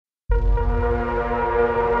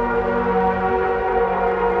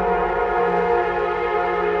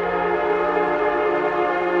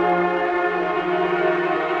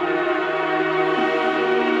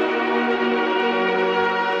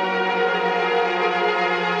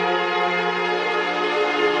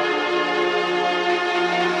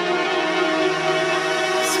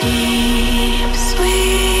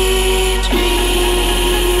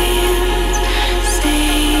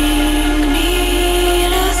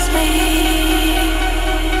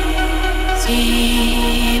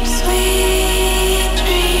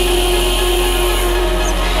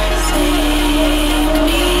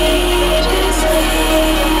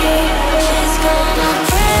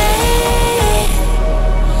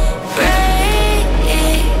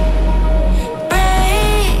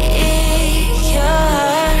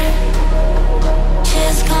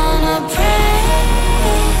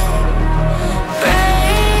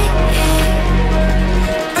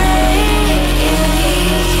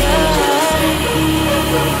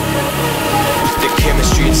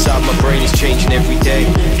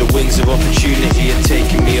opportunity of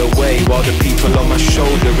taking me away, while the people on my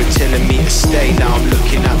shoulder are telling me to stay. Now I'm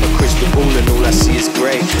looking at my crystal ball and all I see is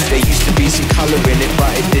grey. There used to be some colour in it,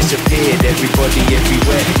 but it disappeared. Everybody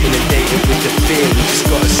everywhere inundated with the fear. We just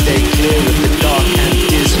gotta stay clear of the dark and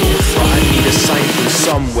dismal. But I need a sign from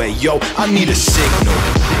somewhere, yo, I need a signal.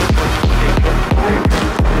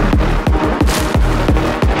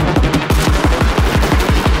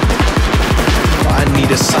 I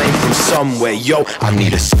need a sign from somewhere, yo, I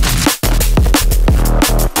need a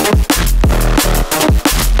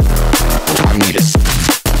I need a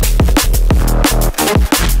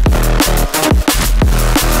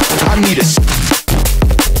I need a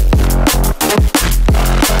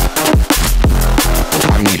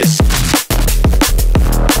I need a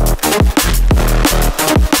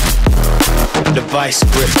The vice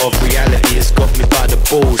grip of reality has got me by the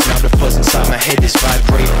balls. Now the fuzz inside my head is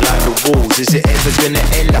vibrating like the walls. Is it ever gonna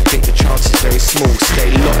end? I think the chance is very small.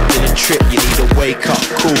 Stay locked in a trip, you need a wake up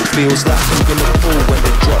call. Feels like I'm gonna fall when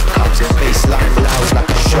the drop comes. The bassline loud like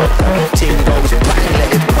a shotgun. Ting goes back and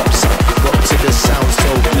let it pop some. Rock to the sound so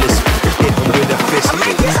blissful. Hit them with a fist.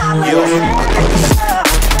 Yo,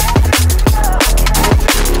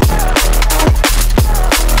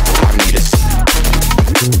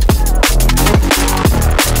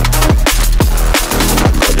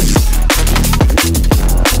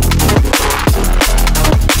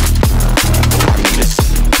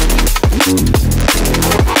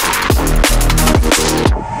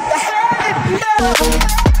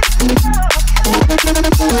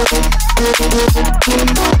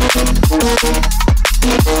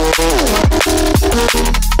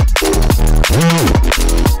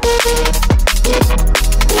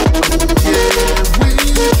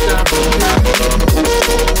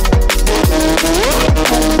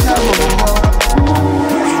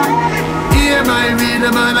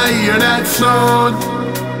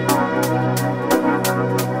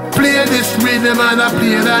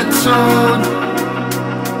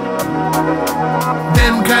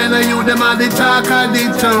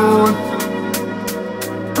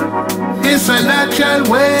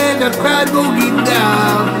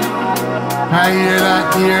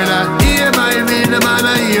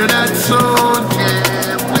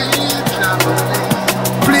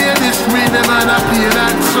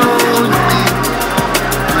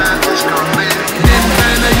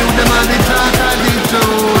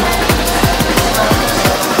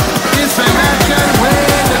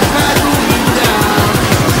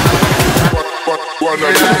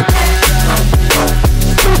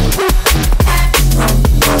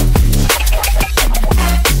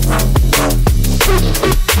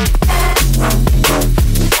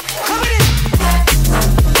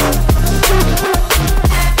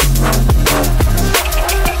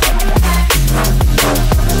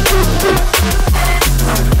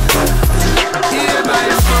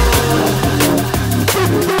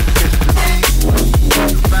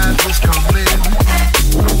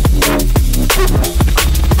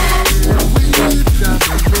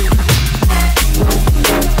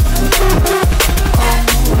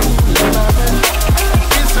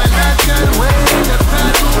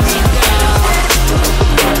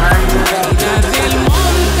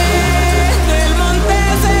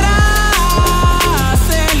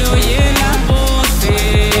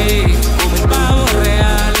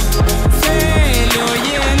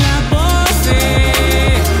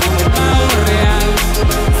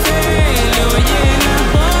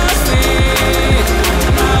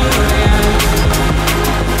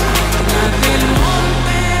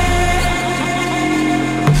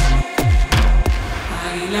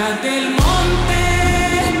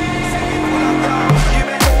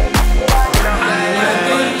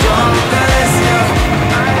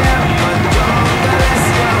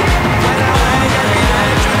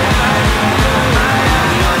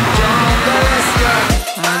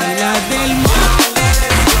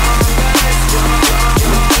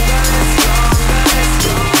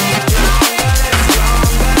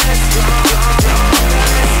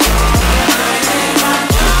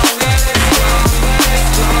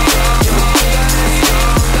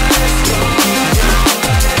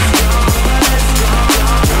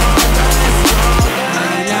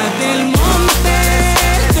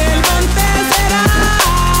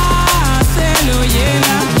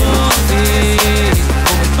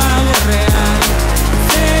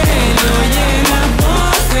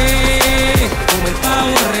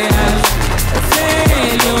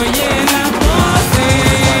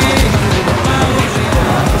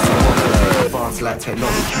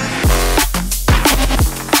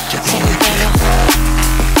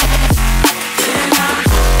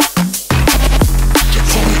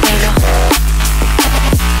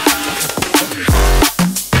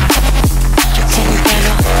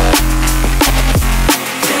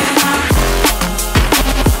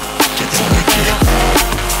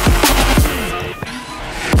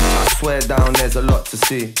 down, there's a lot to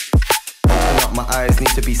see. Open up my eyes, need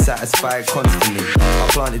to be satisfied constantly. I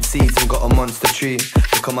planted seeds and got a monster tree.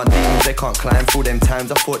 Look at my demons, they can't climb through them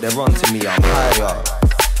times. I thought they're onto me, I'm higher.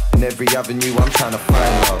 In every avenue I'm trying to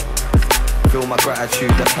find love. Feel my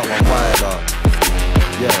gratitude, that's how I'm wired up.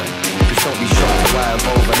 Yeah, just don't be shocked to why I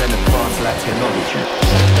evolve and then advance like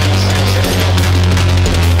technology.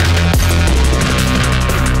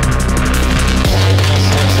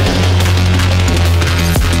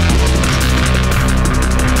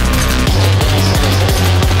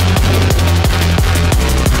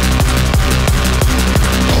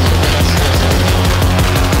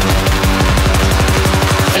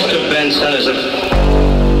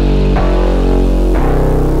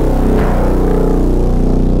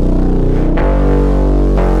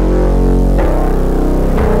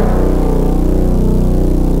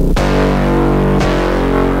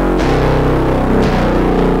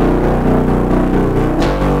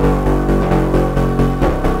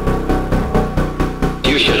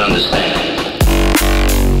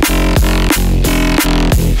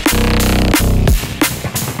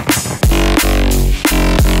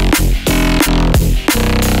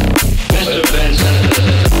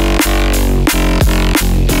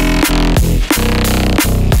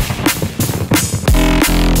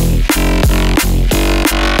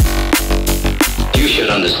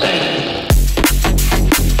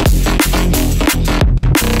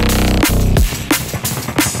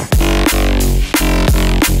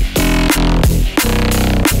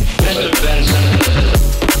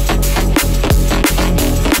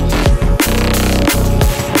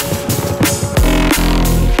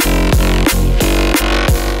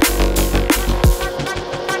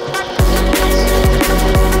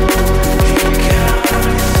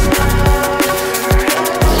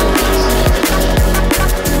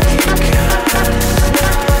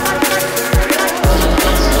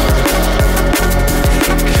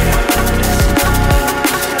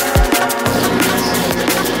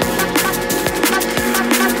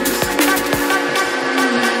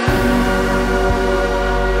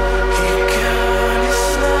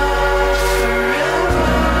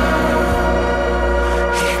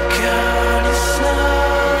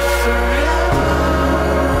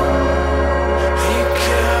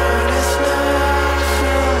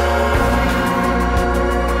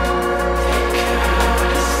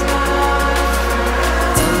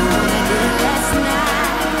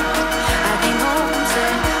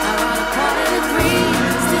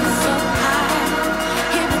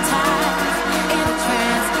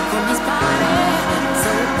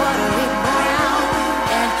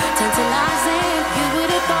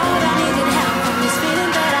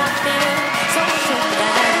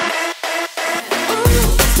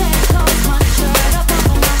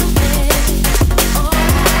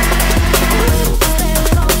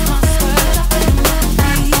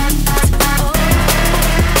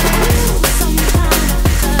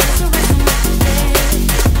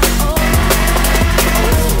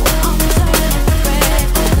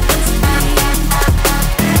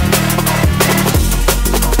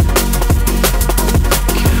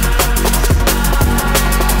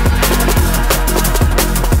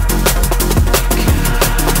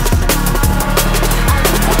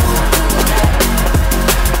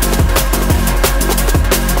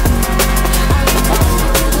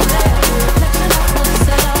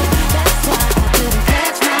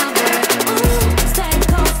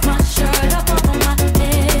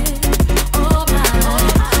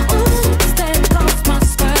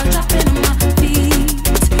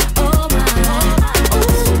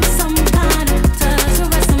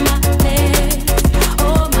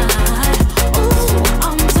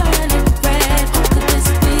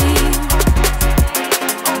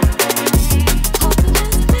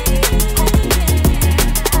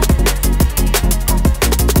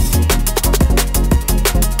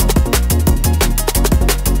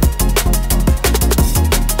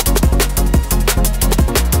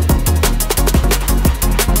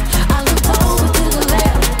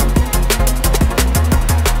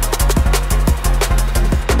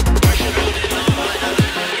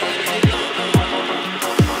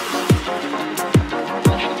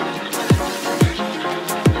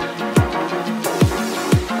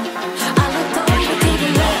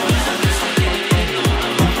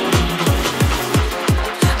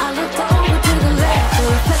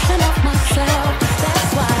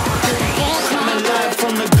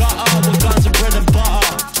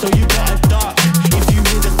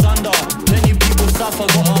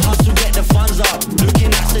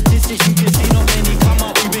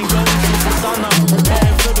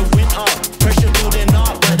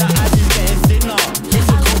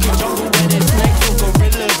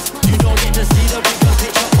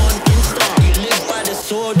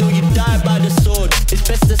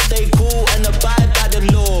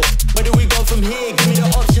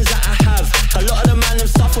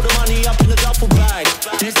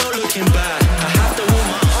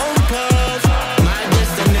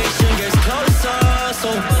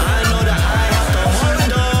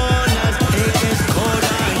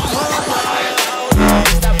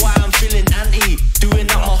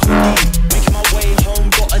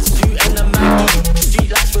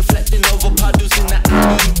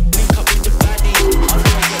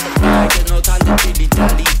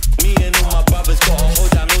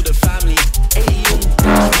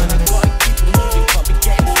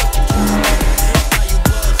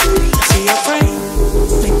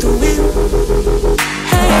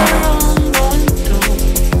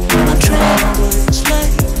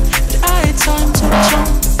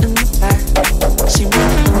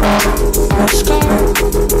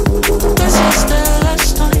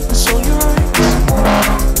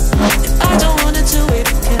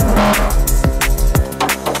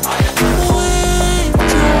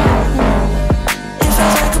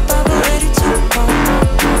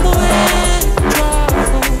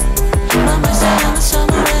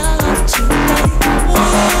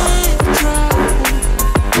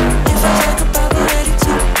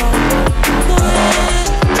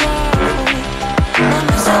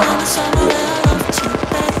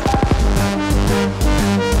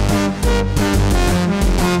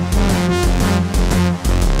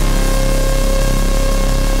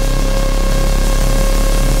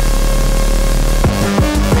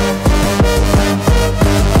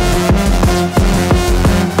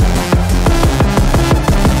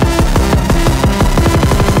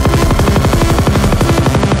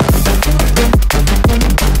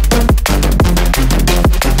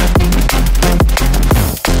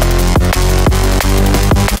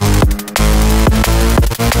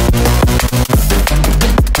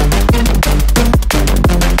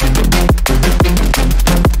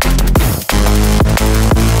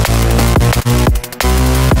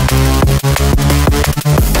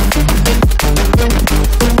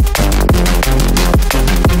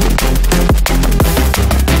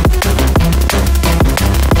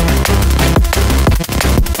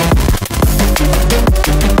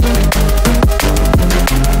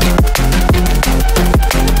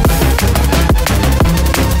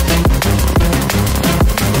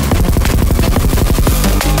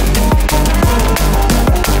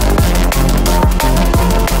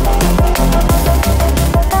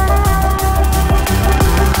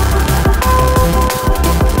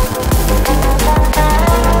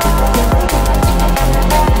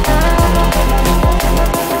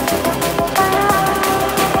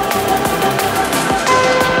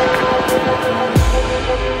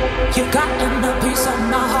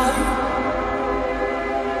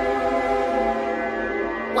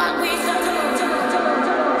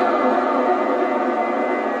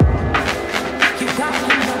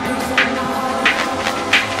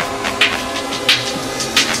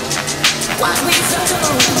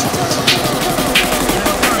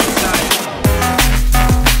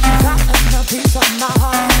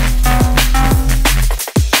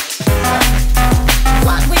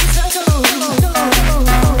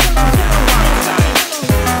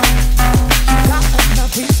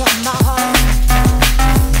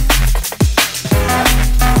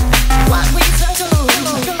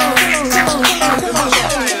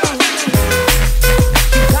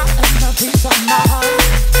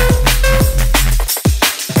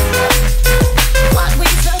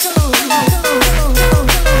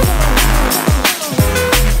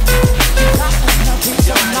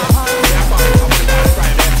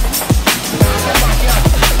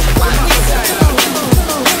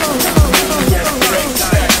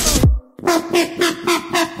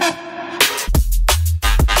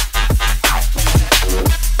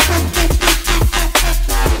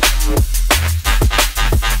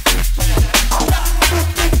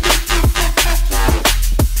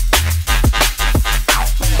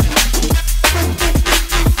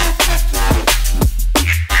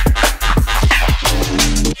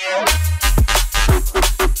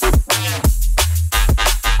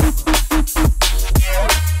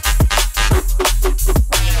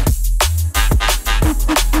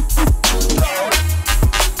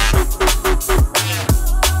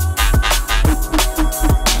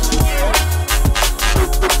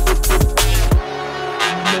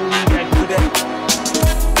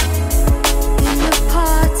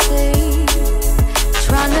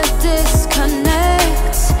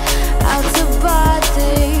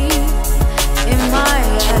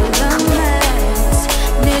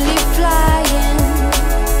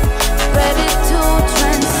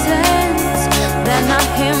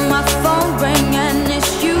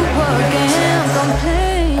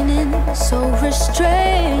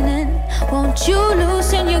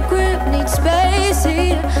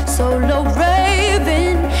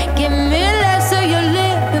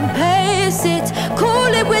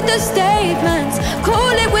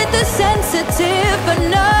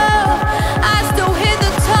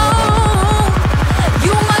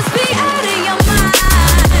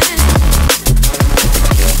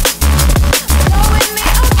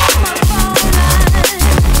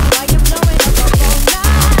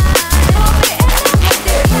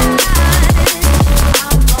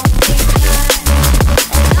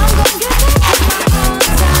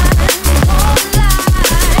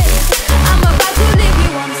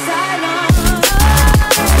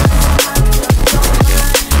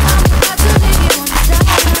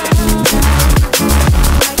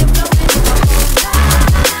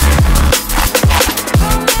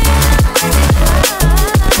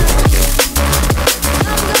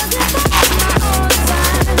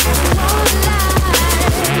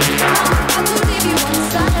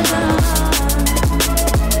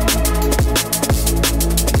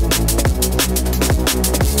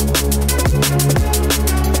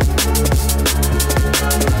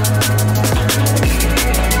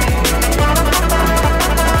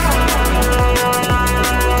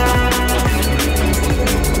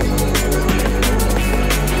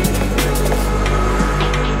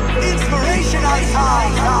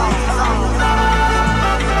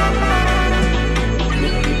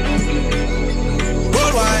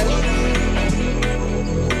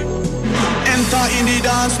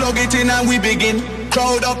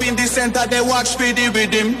 Center, they watch for the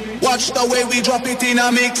rhythm. Watch the way we drop it in a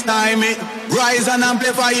mix time. It rise and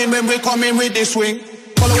amplifying when we come in with the swing.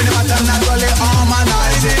 Following the pattern, naturally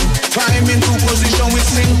harmonizing. Time into position, we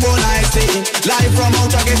synchronizing. Live from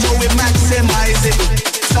outer ghetto, we maximize it.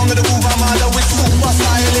 Song of the groove, mother with super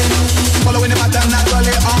styling. Following the pattern,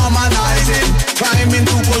 naturally harmonizing. Time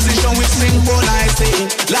into position, we synchronizing.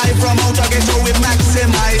 Live from outer ghetto, we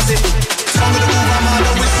maximize it. Song of the groove,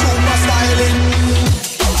 mother with super styling.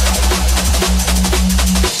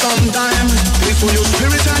 Sometimes it's for your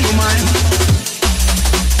spirit and your mind.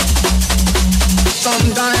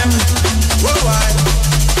 Sometimes worldwide.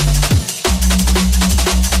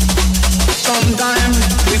 Sometimes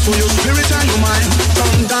it's for your spirit and your mind.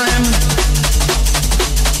 Sometimes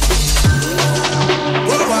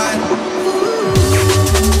worldwide.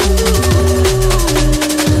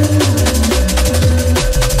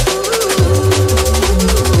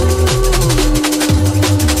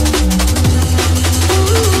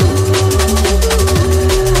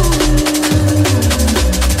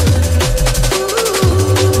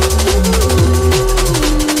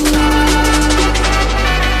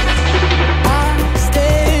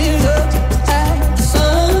 Stay up at the sun.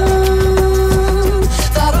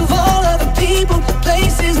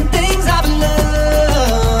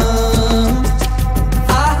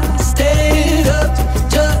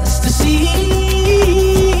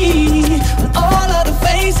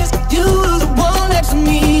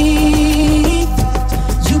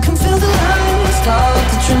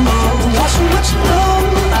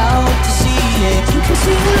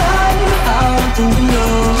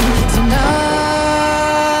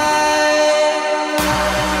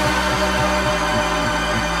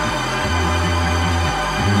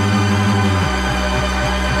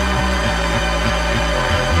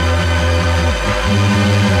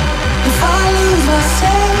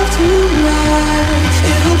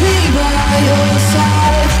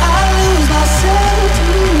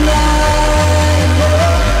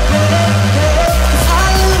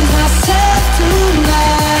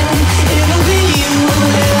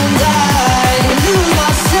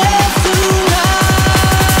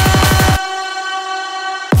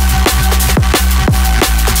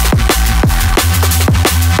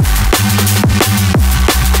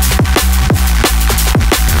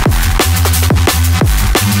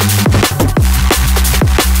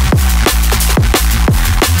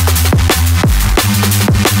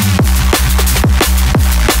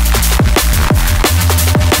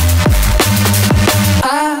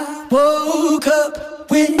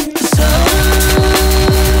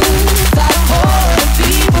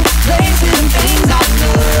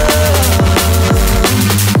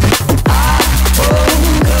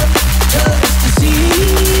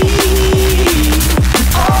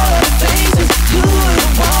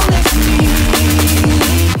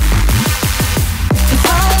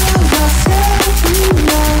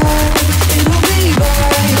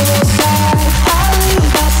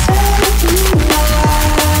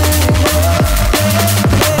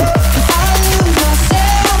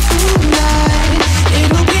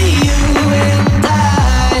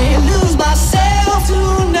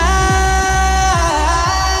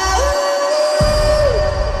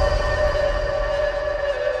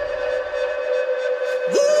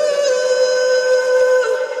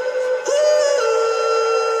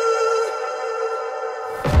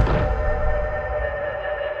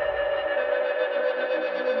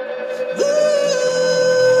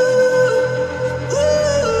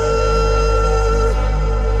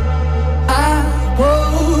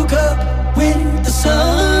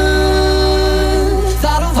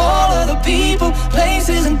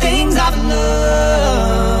 haven't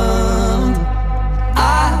loved.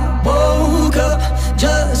 I woke up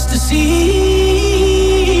just to see,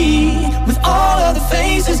 with all of the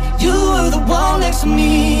faces, you were the one next to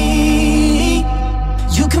me.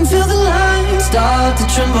 You can feel the lines start to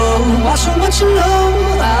tremble, watching what you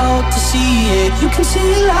know out to see it. You can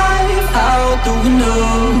see life out the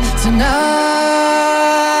window tonight.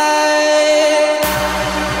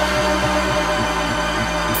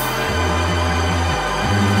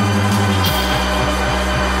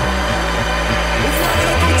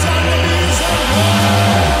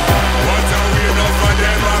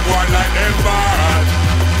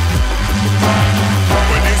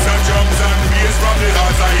 From the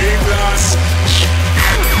heart of England,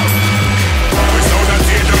 we saw that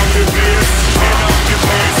in of the place,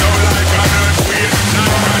 so like an earthquake,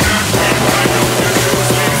 find out the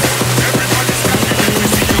useless. Everybody's standing, let me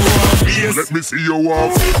see your face. Let me see your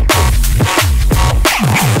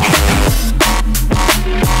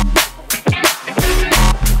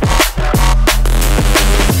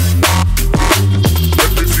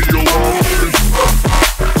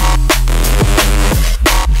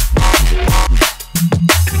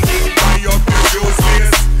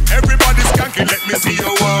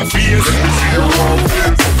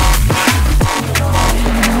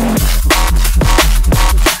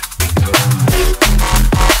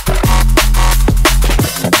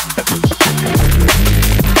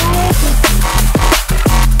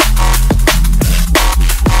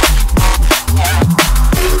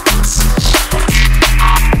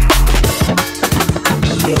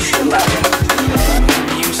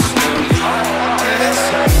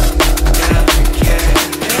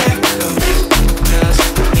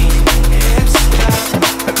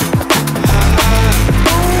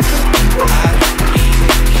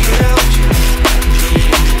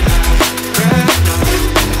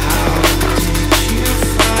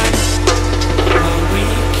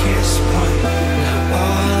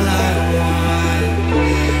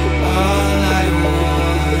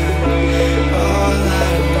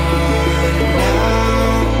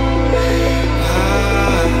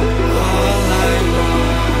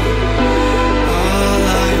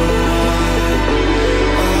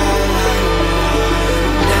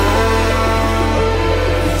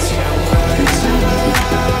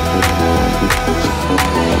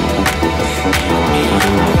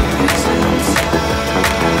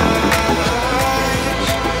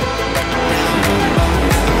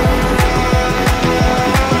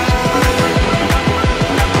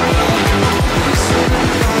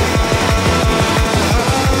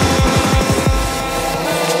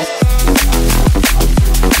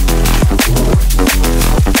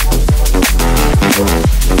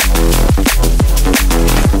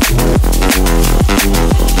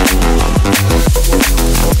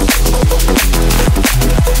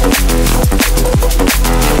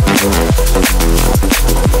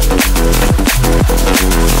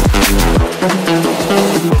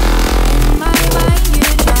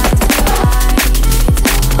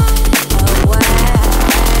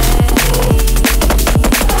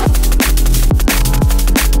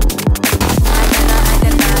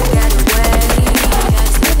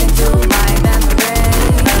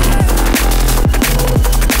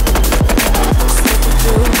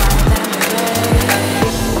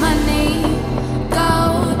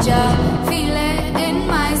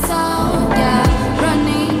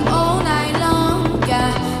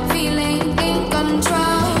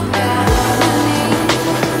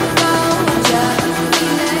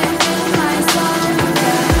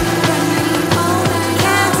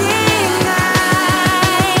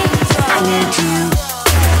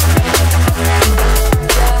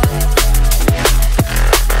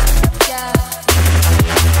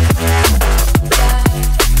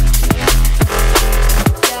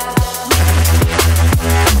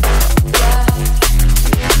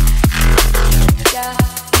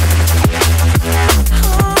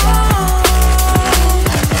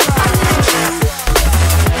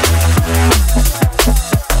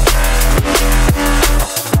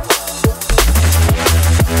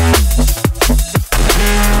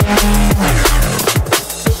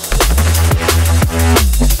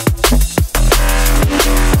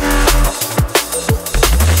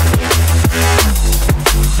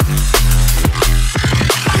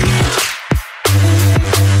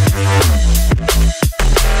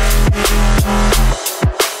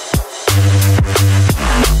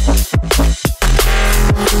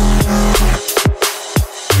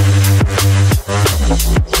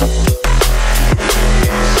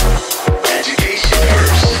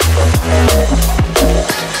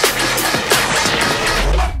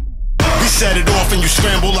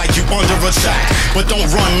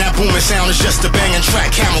that booming sound is just a banging track.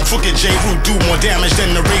 Camo, Krooked, J. Root do more damage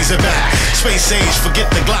than the Razorback. Space age, forget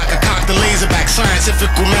the Glock, I cock the laser back.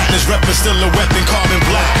 Scientifical madness, reppin' still a weapon, carbon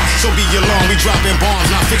black. So be alarmed, we dropping bombs,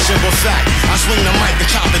 not fiction but fact. I swing the mic and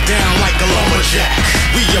chop it down like a lumberjack.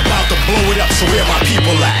 We about to blow it up, so where my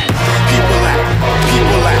people at? People at,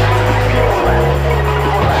 people at.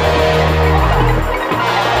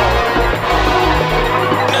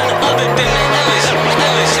 None other than the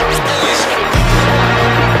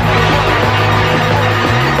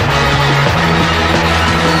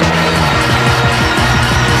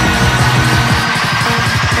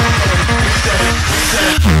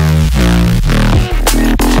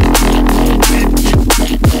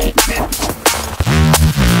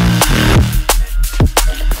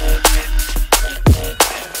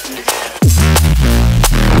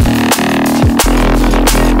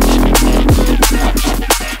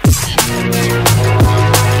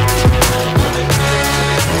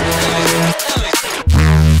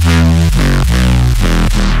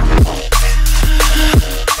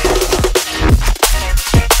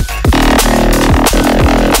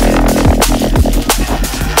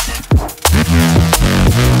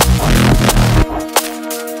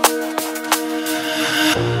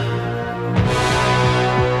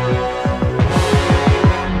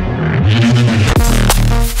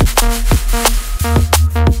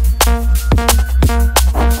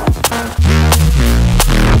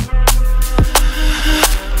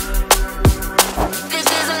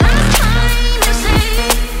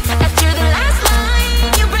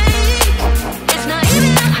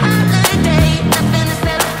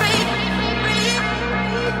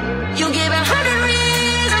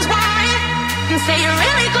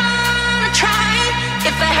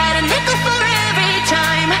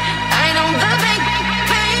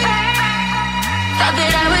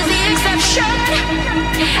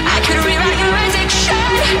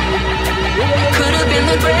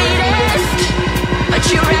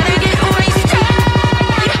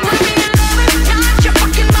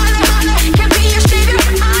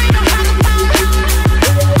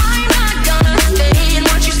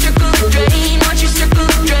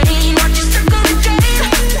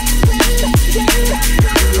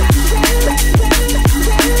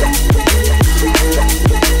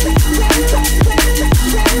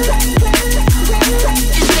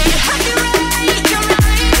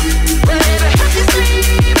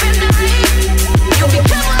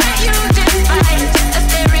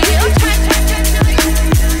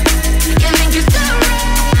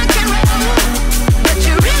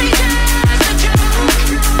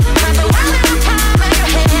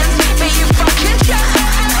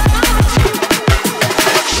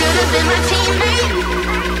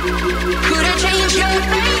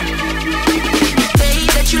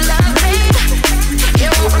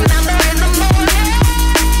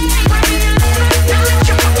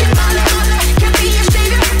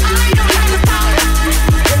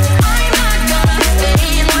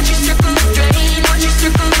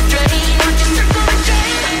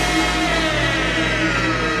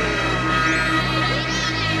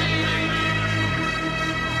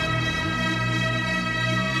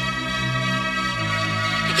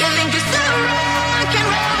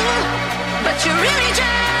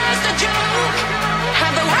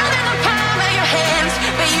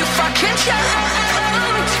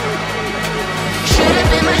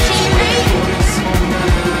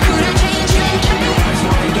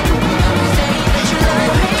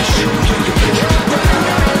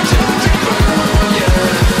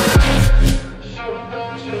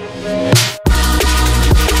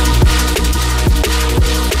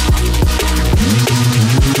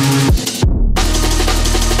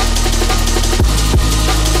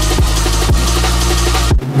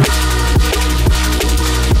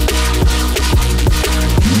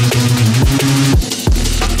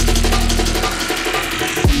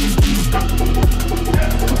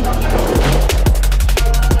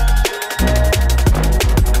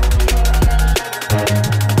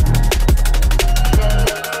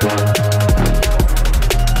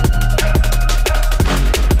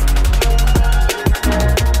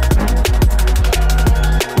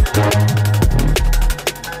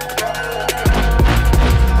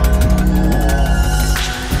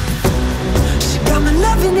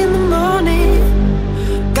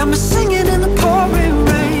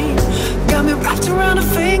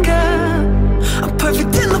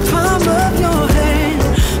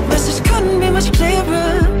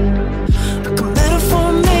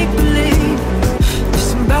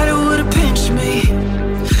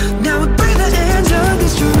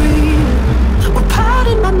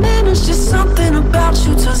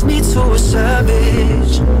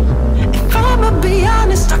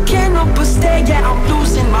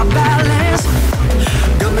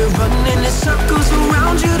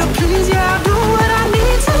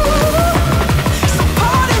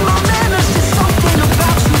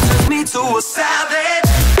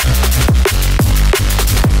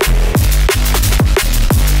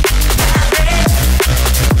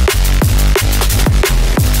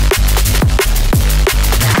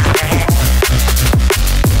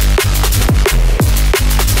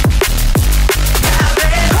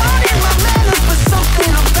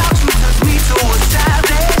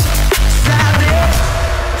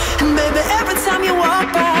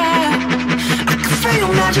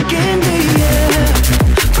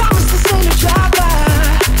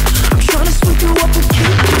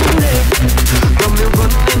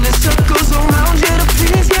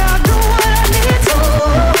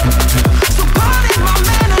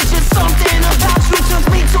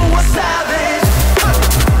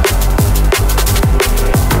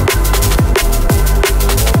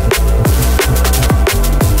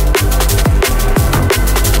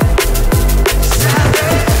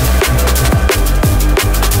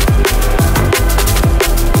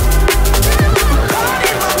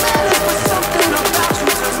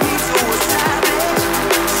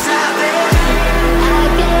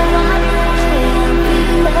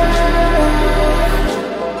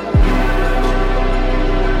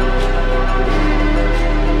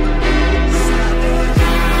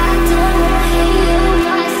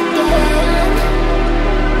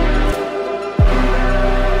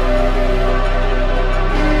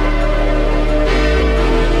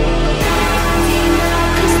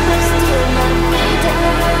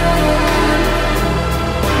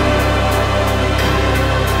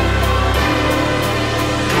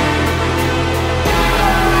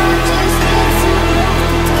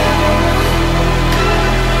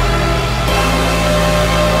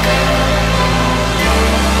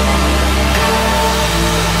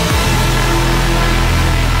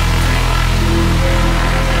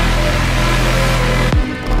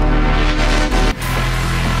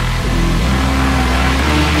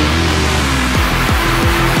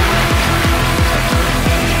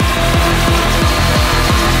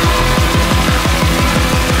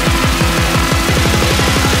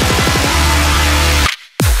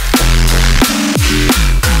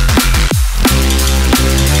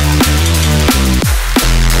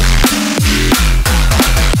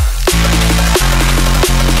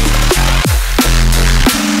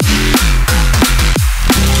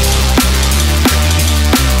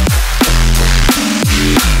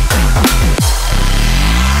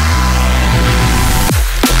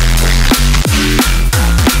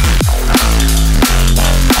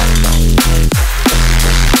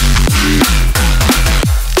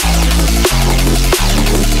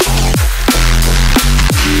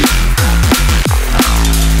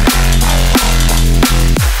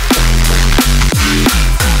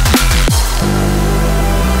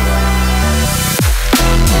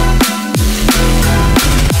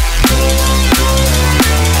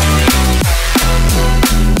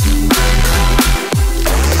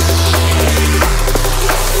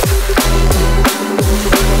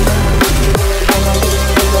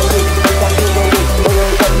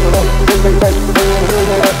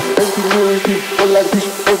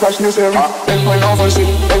necessary. They point off a shit,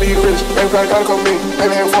 they lead rich, they gotta come in. They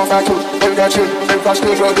man 452, they got chill, they got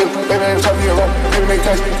still drug in. They man top of your road, they make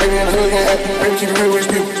cash, they in the hood and happy. They keep the real rich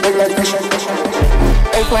people, they like fish.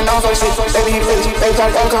 They point off a shit, they lead rich, they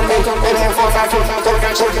gotta come in. They man 452, they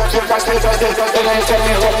got chill, they got still drug in. They man top of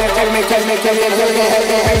your road, they make cash, they in the hood and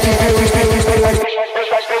happy. They keep the real rich people, they like fish.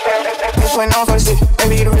 They point off a shit, they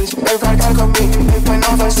lead rich, they gotta come in. They point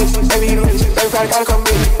off a shit, they lead rich, they gotta come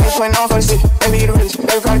in. They point off a shit, they lead rich,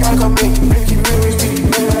 they gotta come in. They keep the real rich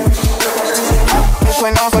people. They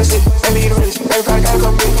point off a shit, they lead rich, they gotta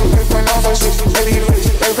come in. They point off a shit, they lead rich,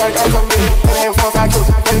 they gotta come in. They have 452,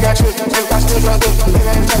 they got you, they got still drug in. They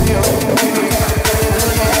ain't tell you,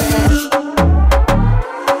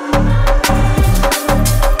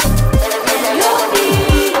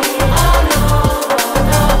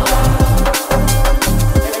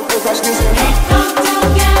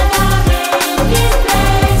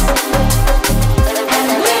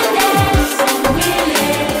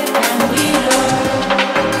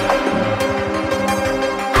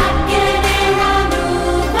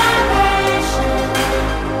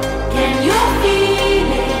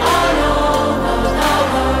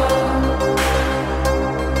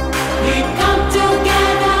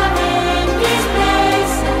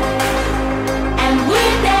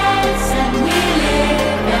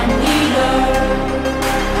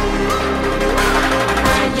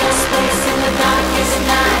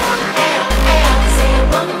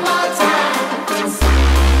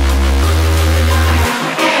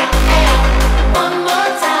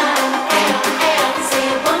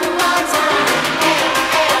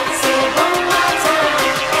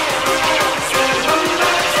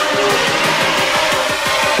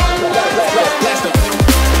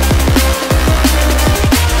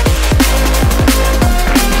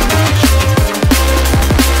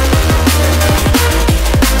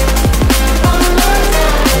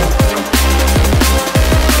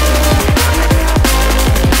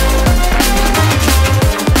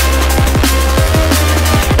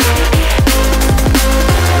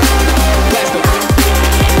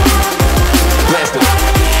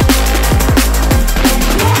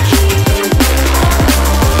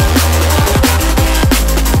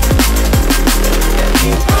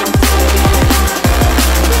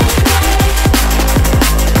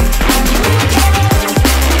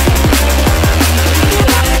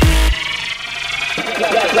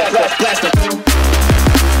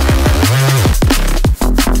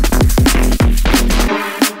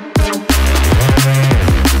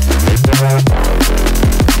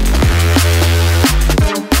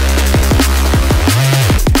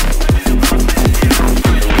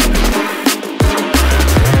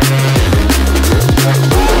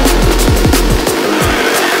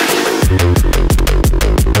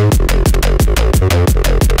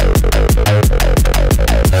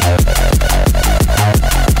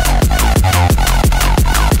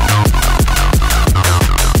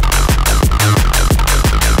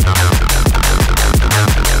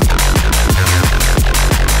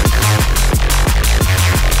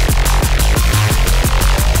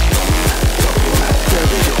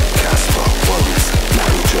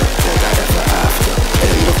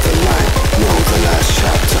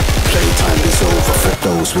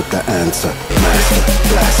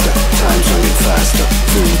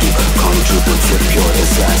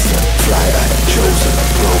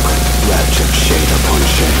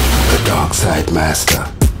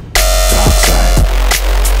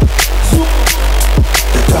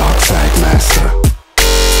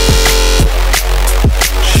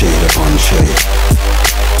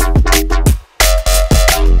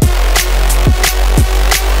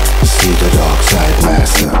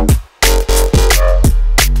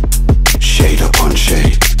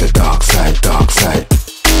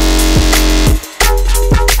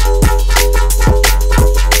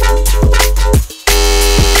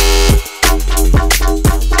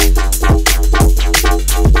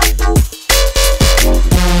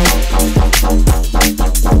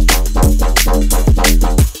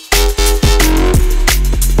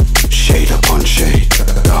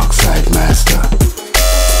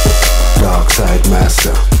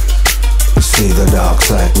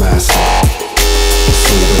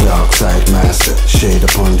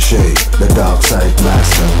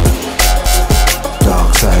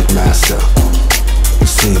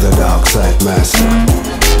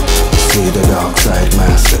 See the dark side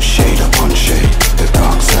master, shade upon shade, the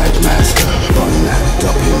dark side master. Run that,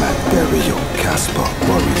 document, burial, Casper,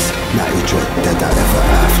 Waeys, Majistrate, dead ever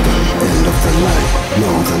after, end of the line.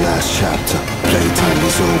 know the last chapter. Playtime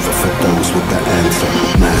is over for those with the answer.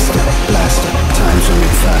 Master, blaster, time's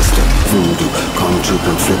running faster. Voodoo, come troop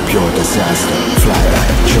and flip your disaster. Fly back,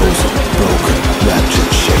 chosen, broken,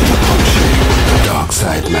 raptured, shade upon shade. The dark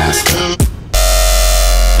side master.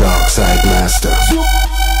 Dark side master.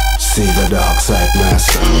 See the dark side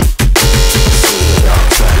master. See the dark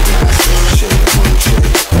side master. Shade upon shade.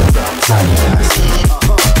 The dark side master.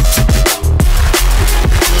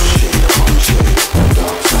 Shade upon shade. The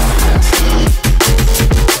dark side master.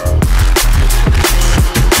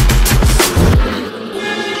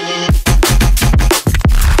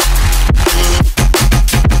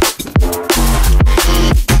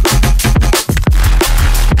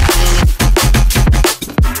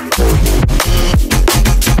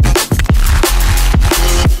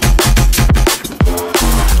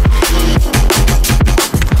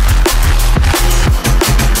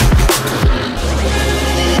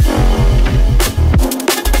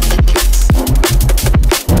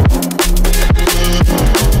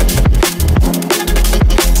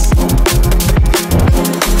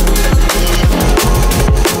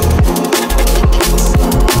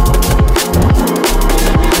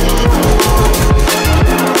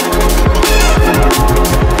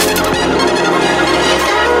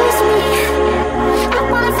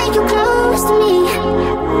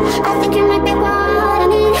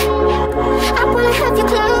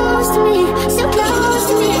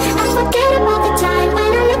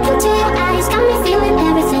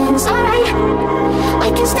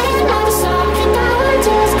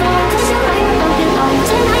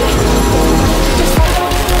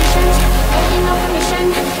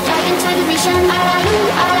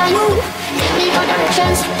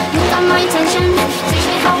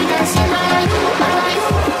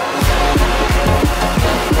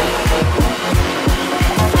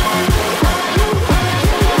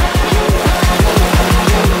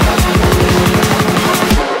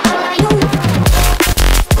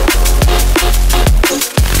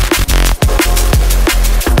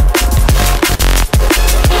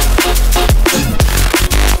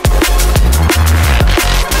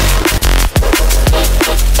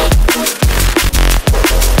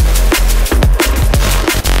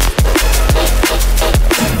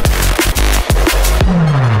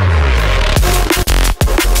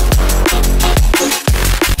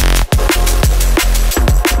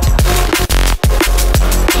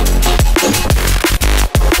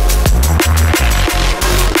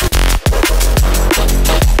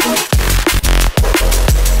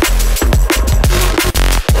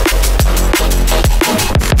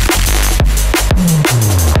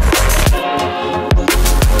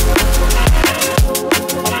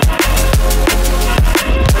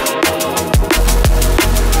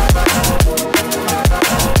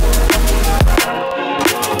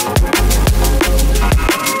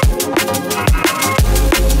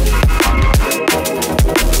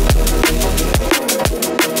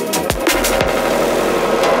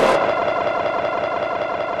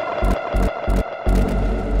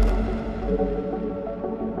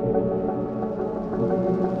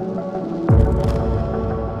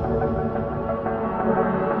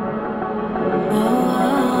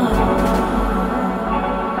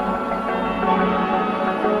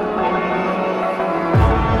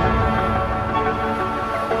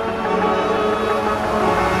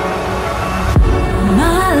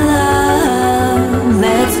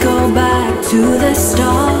 to the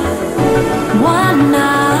start. One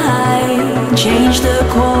night changed the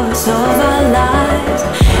course of our